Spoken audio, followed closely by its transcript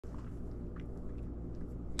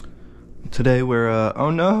Today we're, oh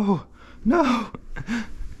no! No!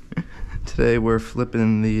 Today we're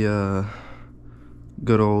flipping the,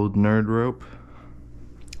 good old nerd rope.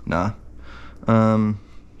 Nah. I'm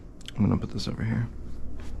gonna put this over here.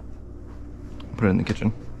 Put it in the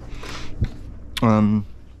kitchen.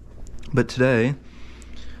 But today,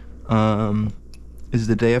 is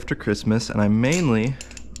the day after Christmas, and I'm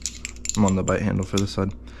on the bite handle for this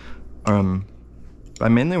side. I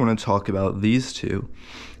mainly want to talk about these two,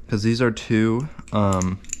 because these are two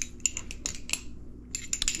Amazon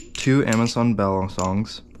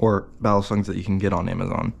Balisongs, or Balisongs that you can get on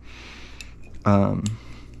Amazon.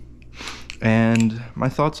 And my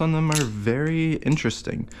thoughts on them are very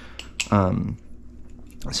interesting.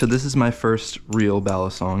 So this is my first real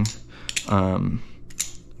Balisong,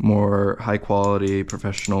 more high quality,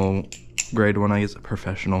 professional grade one, I guess,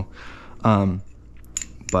 professional,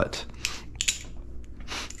 but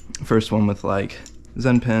first one with like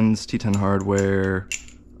Zen pins, T10 hardware,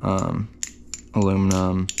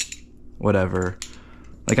 aluminum, whatever.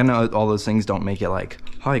 Like, I know all those things don't make it like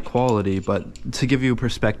high quality, but to give you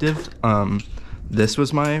perspective, this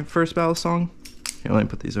was my first Balisong. Here, let me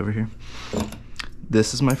put these over here.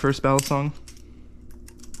 This is my first Balisong,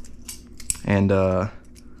 and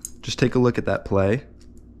just take a look at that play,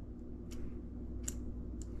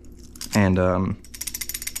 and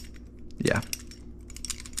yeah.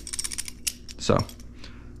 So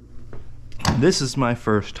this is my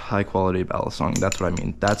first high quality Balisong. That's what I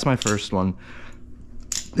mean. That's my first one.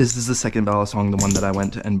 This is the second Balisong, the one that I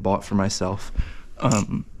went and bought for myself.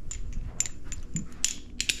 And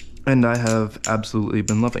I have absolutely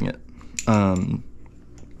been loving it. I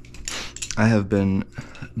have been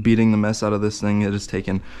beating the mess out of this thing. It has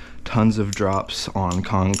taken tons of drops on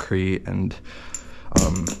concrete and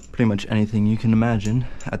pretty much anything you can imagine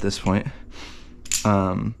at this point.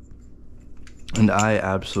 And I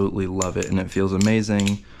absolutely love it, and it feels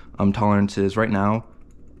amazing. Tolerances, right now,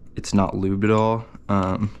 it's not lubed at all.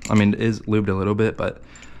 I mean, it is lubed a little bit, but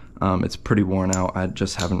it's pretty worn out. I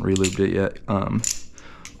just haven't re-lubed it yet.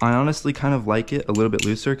 I honestly kind of like it a little bit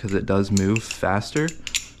looser because it does move faster.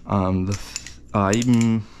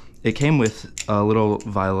 It came with a little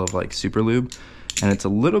vial of like super lube, and it's a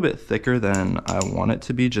little bit thicker than I want it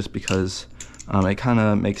to be, just because it kind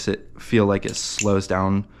of makes it feel like it slows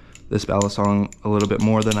down this Balisong a little bit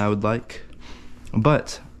more than I would like.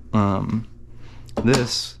 But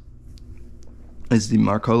this is the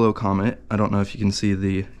Marcolo Comet. I don't know if you can see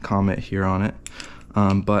the comet here on it,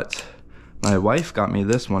 but my wife got me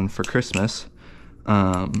this one for Christmas.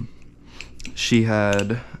 She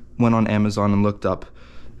had went on Amazon and looked up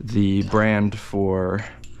the brand for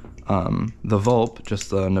the Vulp, just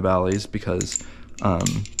the Nabalis, because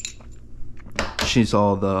she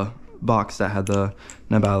saw the box that had the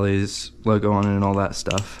Nabalis logo on it and all that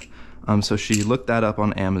stuff. So she looked that up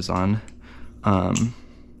on Amazon,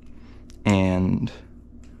 and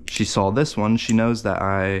she saw this one. She knows that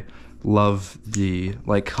I love the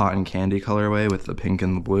like cotton candy colorway with the pink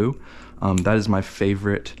and the blue. That is my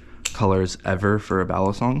favorite colors ever for a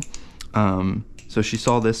Balisong. So she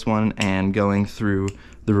saw this one, and going through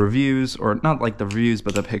the reviews, or not like the reviews,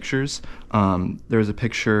 but the pictures, there was a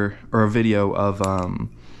picture or a video of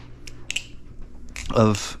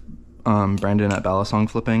Brandon at Balisong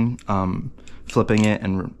flipping it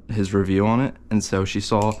and his review on it, and so she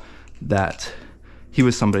saw that he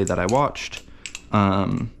was somebody that I watched,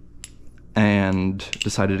 and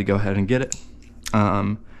decided to go ahead and get it.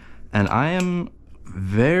 And I am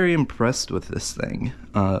very impressed with this thing.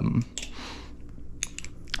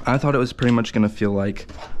 I thought it was pretty much going to feel like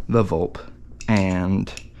the Vulp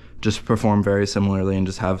and just perform very similarly and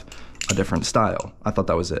just have a different style. I thought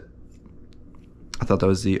that was it. I thought that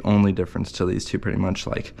was the only difference to these two, pretty much.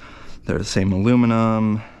 Like, they're the same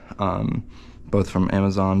aluminum, both from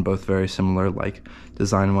Amazon, both very similar, like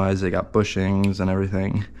design-wise. They got bushings and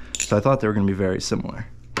everything, so I thought they were going to be very similar.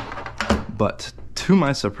 But to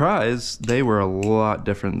my surprise, they were a lot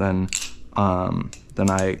different than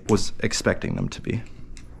I was expecting them to be.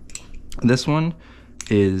 This one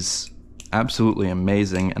is absolutely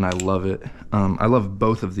amazing, and I love it. I love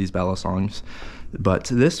both of these Balisongs, but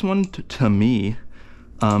this one, to me,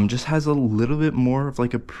 just has a little bit more of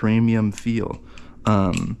like a premium feel.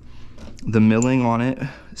 The milling on it,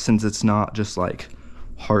 since it's not just like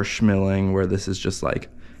harsh milling where this is just like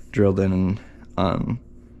drilled in, and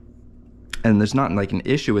there's not like an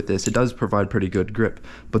issue with this. It does provide pretty good grip,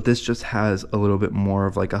 but this just has a little bit more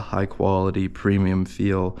of like a high quality premium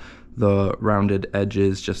feel. The rounded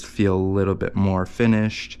edges just feel a little bit more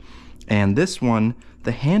finished, and this one,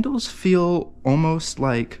 the handles feel almost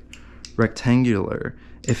like rectangular,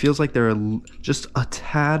 it feels like they're just a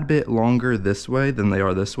tad bit longer this way than they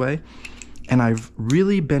are this way. And I've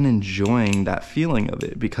really been enjoying that feeling of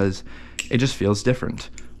it because it just feels different.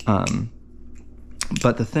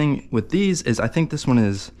 But the thing with these is I think this one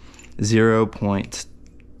is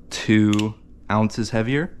 0.2 ounces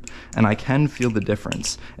heavier, and I can feel the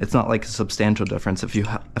difference. It's not like a substantial difference.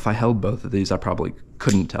 If I held both of these, I probably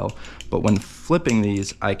couldn't tell. But when flipping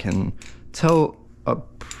these, I can tell a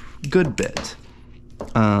good bit.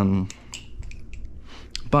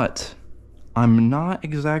 But I'm not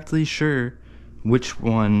exactly sure which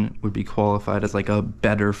one would be qualified as like a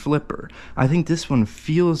better flipper. I think this one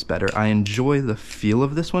feels better. I enjoy the feel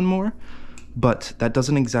of this one more, but that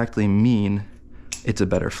doesn't exactly mean it's a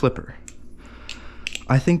better flipper.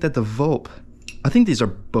 I think that the Vulp, I think these are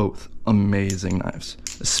both amazing knives,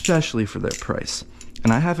 especially for their price.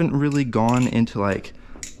 And I haven't really gone into like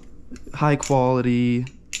high quality,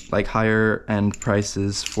 like higher end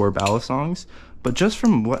prices for Balisongs, but just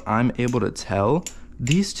from what I'm able to tell,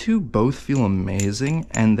 these two both feel amazing,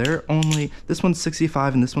 and they're only, this one's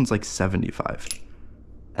 65 and this one's like 75.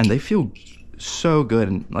 And they feel so good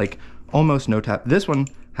and like almost no tap. This one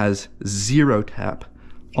has 0 tap,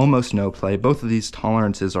 almost no play. Both of these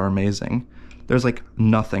tolerances are amazing. There's like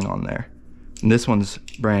nothing on there. And this one's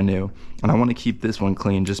brand new, and I want to keep this one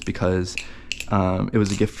clean just because it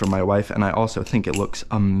was a gift from my wife, and I also think it looks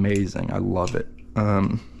amazing. I love it.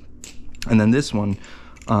 And then this one,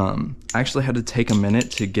 I actually had to take a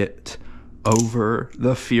minute to get over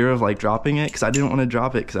the fear of like dropping it, because I didn't want to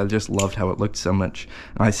drop it because I just loved how it looked so much.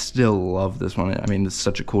 And I still love this one. I mean, it's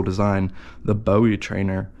such a cool design. The Bowie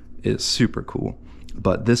trainer is super cool,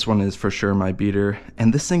 but this one is for sure my beater.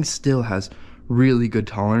 And this thing still has really good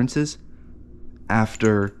tolerances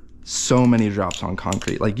after so many drops on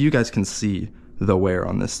concrete. Like, you guys can see the wear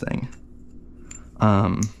on this thing.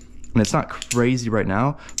 And it's not crazy right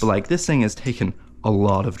now, but like this thing has taken a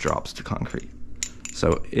lot of drops to concrete.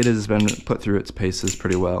 So it has been put through its paces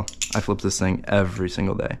pretty well. I flip this thing every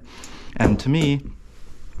single day. And to me,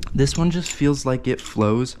 this one just feels like it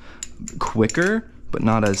flows quicker, but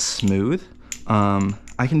not as smooth.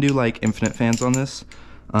 I can do like infinite fans on this,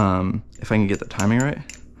 if I can get the timing right.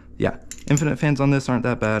 Yeah, infinite fans on this aren't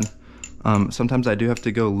that bad. Sometimes I do have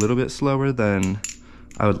to go a little bit slower than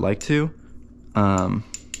I would like to.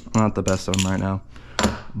 I'm not the best of them right now.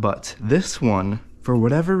 But this one, for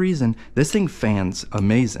whatever reason, this thing fans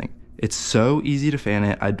amazing. It's so easy to fan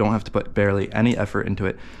it. I don't have to put barely any effort into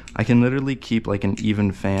it. I can literally keep like an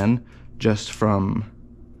even fan just from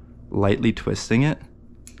lightly twisting it.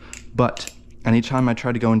 But anytime I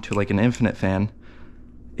try to go into like an infinite fan,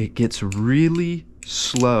 it gets really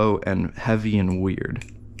slow and heavy and weird.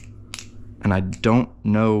 And I don't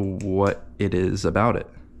know what it is about it.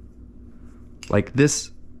 Like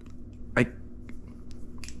this,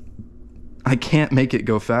 I can't make it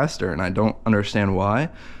go faster, and I don't understand why.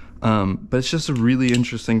 But it's just a really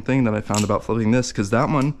interesting thing that I found about flipping this, because that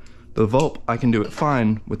one, the Vulp, I can do it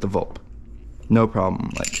fine with the Vulp. No problem.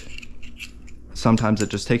 Like, sometimes it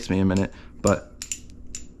just takes me a minute, but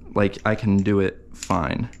like I can do it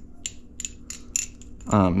fine.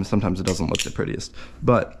 Sometimes it doesn't look the prettiest,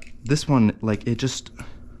 but this one, like, it just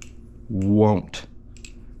won't.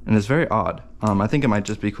 And it's very odd. I think it might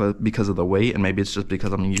just be because of the weight, and maybe it's just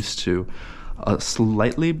because I'm used to a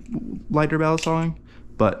slightly lighter Balisong,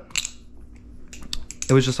 but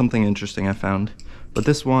it was just something interesting I found. But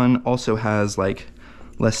this one also has like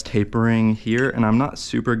less tapering here, and I'm not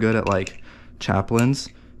super good at like chaplains,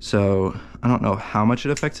 so I don't know how much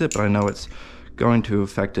it affects it, but I know it's going to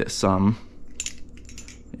affect it some.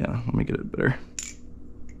 Yeah, let me get it better.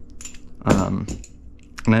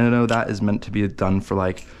 And I know that is meant to be done for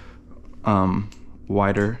like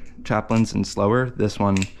wider chaplains and slower. This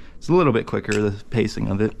one is a little bit quicker, the pacing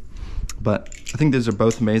of it. But I think these are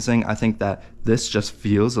both amazing. I think that this just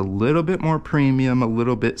feels a little bit more premium, a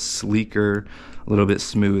little bit sleeker, a little bit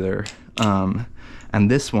smoother.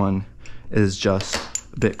 And this one is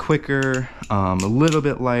just a bit quicker, a little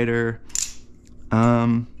bit lighter.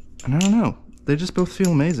 And I don't know, they just both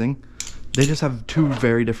feel amazing. They just have two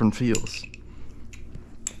very different feels.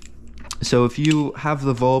 So if you have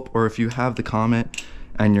the Vulp or if you have the Comet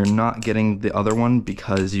and you're not getting the other one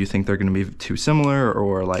because you think they're going to be too similar,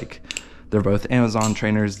 or like they're both Amazon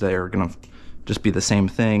trainers, they're going to just be the same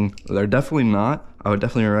thing, they're definitely not. I would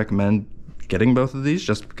definitely recommend getting both of these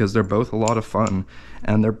just because they're both a lot of fun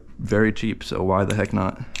and they're very cheap, so why the heck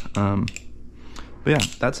not? But yeah,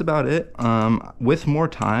 that's about it. With more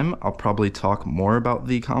time, I'll probably talk more about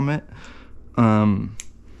the Comet.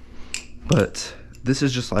 But this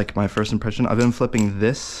is just like my first impression. I've been flipping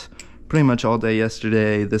this pretty much all day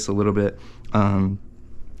yesterday, this a little bit.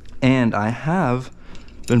 And I have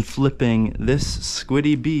been flipping this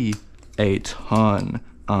Squiddy bee a ton.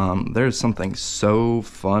 There's something so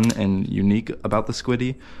fun and unique about the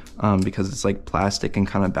Squiddy, because it's like plastic and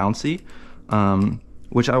kind of bouncy,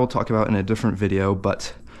 which I will talk about in a different video,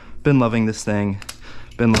 but been loving this thing,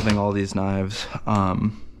 been loving all these knives.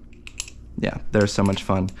 Yeah, they're so much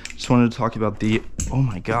fun. Just wanted to talk about the, oh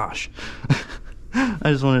my gosh.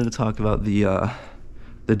 I just wanted to talk about the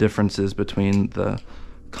differences between the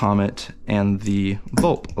Comet and the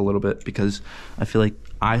Vulp a little bit, because I feel like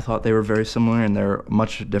I thought they were very similar and they're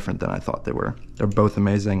much different than I thought they were. They're both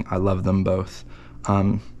amazing. I love them both.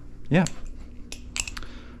 Yeah.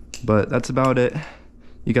 But that's about it.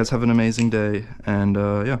 You guys have an amazing day, and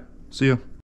yeah, see you.